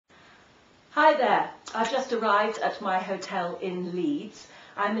Hi there, I've just arrived at my hotel in Leeds.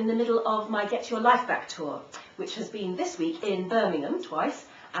 I'm in the middle of my Get Your Life Back tour, which has been this week in Birmingham twice,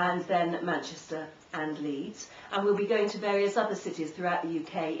 and then Manchester and Leeds. And we'll be going to various other cities throughout the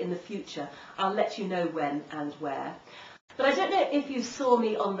UK in the future. I'll let you know when and where. But I don't know if you saw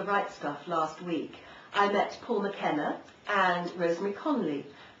me on The Right Stuff last week. I met McKenna and Rosemary Conley,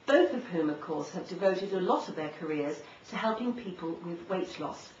 both of whom, of course, have devoted a lot of their careers to helping people with weight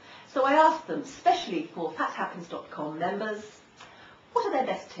loss. So I asked them, especially for fathappens.com members, what are their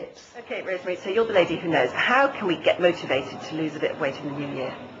best tips? Okay, Rosemary, so you're the lady who knows. How can we get motivated to lose a bit of weight in the new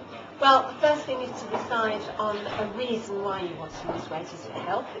year? Well, the first thing is to decide on a reason why you want to lose weight. Is it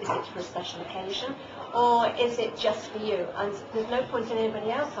health? Is it for a special occasion? Or is it just for you? And there's no point in anybody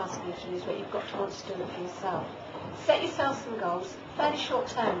else asking you to lose weight. You've got to want to do it for yourself. Set yourself some goals, fairly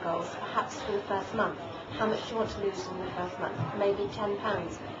short-term goals, perhaps for the first month. How much do you want to lose in the first month? Maybe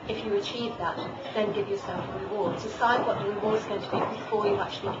 £10. If you achieve that, then give yourself a reward. Decide what the reward is going to be before you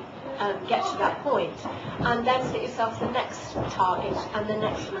actually get to that point. And then set yourself the next target and the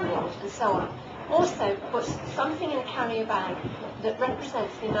next reward, and so on. Also, put something in a carrier bag that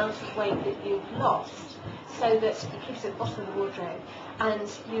represents the amount of weight that you've lost, so that it keeps it at the bottom of the wardrobe, and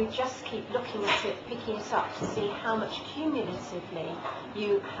you just keep looking at it, picking it up to see how much cumulatively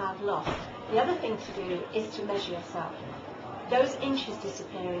you have lost. The other thing to do is to measure yourself. Those inches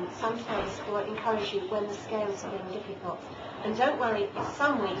disappearing sometimes will encourage you when the scales are being difficult. And don't worry if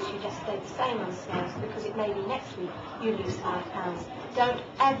some weeks you just stay the same on the scales, because it may be next week you lose £5. Don't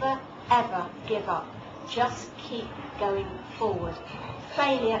ever, ever give up. Just keep going forward.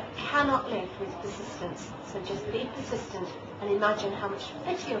 Failure cannot live with persistence. So just be persistent and imagine how much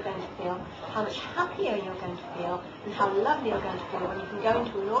fitter you're going to feel, how much happier you're going to feel, and how lovely you're going to feel when you can go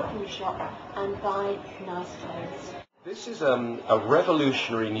into an ordinary shop and buy nice clothes. This is a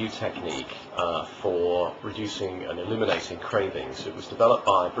revolutionary new technique for reducing and eliminating cravings. It was developed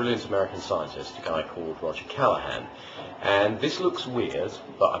by a brilliant American scientist, a guy called Roger Callahan. And this looks weird,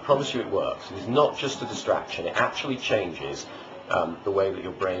 but I promise you it works. It is not just a distraction. It actually changes the way that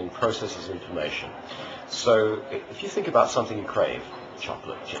your brain processes information. So if you think about something you crave,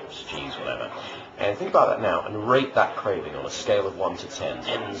 chocolate, chips, cheese, whatever, and think about that now and rate that craving on a scale of 1 to 10.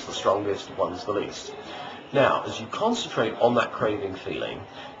 10's the strongest, 1's the least. Now, as you concentrate on that craving feeling,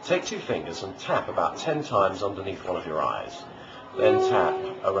 take 2 fingers and tap about 10 times underneath one of your eyes. Then tap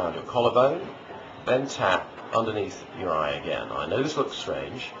around your collarbone, then tap underneath your eye again. I know this looks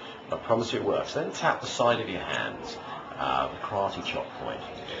strange, but I promise you it works. Then tap the side of your hands, the karate chop point.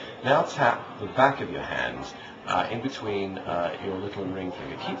 Now tap the back of your hands in between your little and ring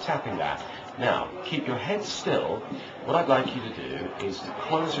finger. Keep tapping that. Now, keep your head still. What I'd like you to do is to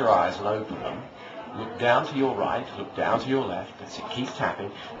close your eyes and open them. Look down to your right, look down to your left. That's it, keep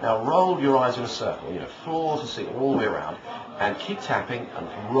tapping. Now roll your eyes in a circle, floor to ceiling, all the way around, and keep tapping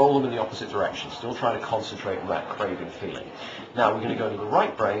and roll them in the opposite direction. Still trying to concentrate on that craving feeling. Now we're going to go into the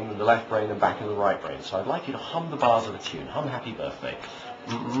right brain, and the left brain, and back into the right brain. So I'd like you to hum the bars of the tune. Hum Happy Birthday.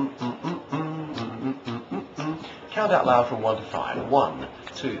 Count out loud from 1 to 5. 1,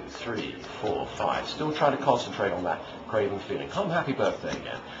 2, 3, 4, 5. Still trying to concentrate on that craving feeling. Hum Happy Birthday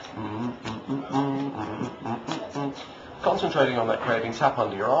again. Concentrating on that craving. Tap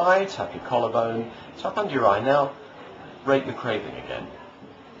under your eye, tap your collarbone, tap under your eye. Now, rate the craving again.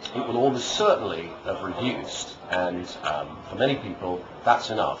 It will almost certainly have reduced, and for many people, that's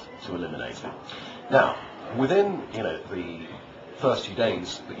enough to eliminate it. Now, within the first few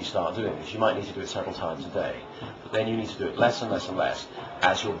days that you start doing this, you might need to do it several times a day, but then you need to do it less and less and less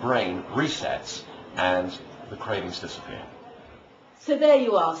as your brain resets and the cravings disappear. So there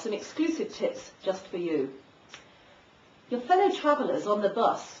you are, some exclusive tips just for you. Your fellow travellers on the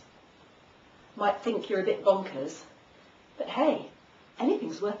bus might think you're a bit bonkers, but hey,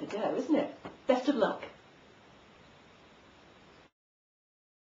 anything's worth a go, isn't it? Best of luck.